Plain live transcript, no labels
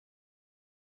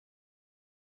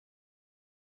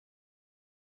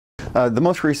The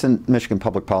most recent Michigan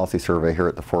Public Policy Survey here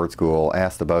at the Ford School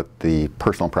asked about the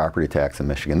personal property tax in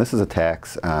Michigan. This is a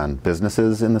tax on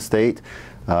businesses in the state.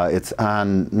 It's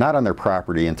not on their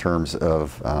property in terms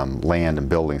of land and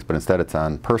buildings, but instead it's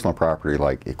on personal property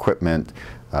like equipment,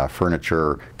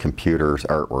 furniture, computers,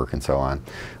 artwork, and so on.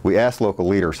 We asked local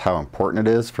leaders how important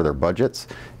it is for their budgets,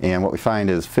 and what we find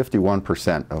is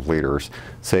 51% of leaders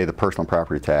say the personal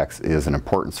property tax is an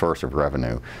important source of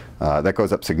revenue. That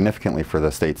goes up significantly for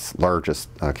the state's largest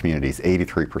communities.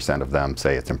 83% of them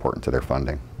say it's important to their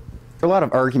funding. There are a lot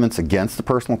of arguments against the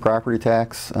personal property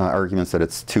tax, arguments that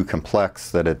it's too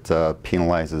complex, that it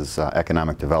penalizes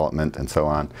economic development, and so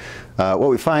on. What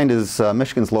we find is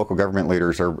Michigan's local government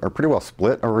leaders are pretty well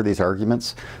split over these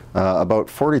arguments. About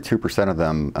 42% of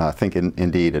them think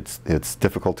indeed it's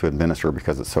difficult to administer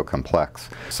because it's so complex.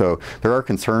 So there are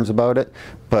concerns about it,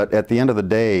 but at the end of the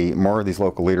day, more of these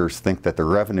local leaders think that the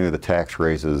revenue the tax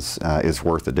raises is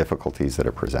worth the difficulties that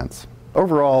it presents.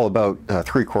 Overall, about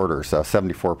 3/4,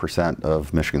 74%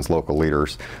 of Michigan's local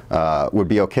leaders would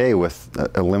be okay with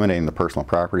eliminating the personal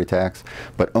property tax,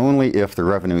 but only if the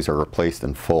revenues are replaced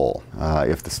in full.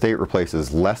 If the state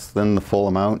replaces less than the full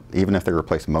amount, even if they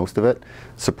replace most of it,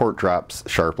 support drops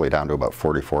sharply down to about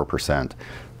 44%.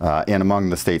 And among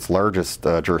the state's largest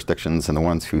jurisdictions and the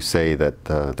ones who say that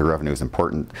the revenue is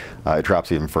important, it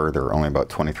drops even further. Only about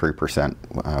 23%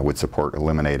 would support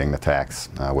eliminating the tax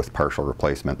with partial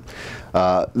replacement.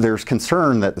 There's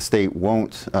concern that the state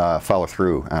won't follow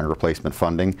through on replacement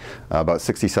funding. About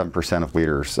 67% of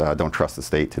leaders don't trust the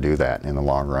state to do that in the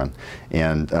long run.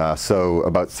 And so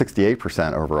about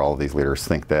 68% overall of these leaders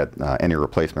think that any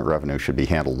replacement revenue should be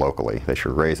handled locally. They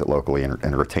should raise it locally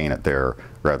and retain it there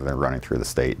rather than running through the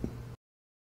state.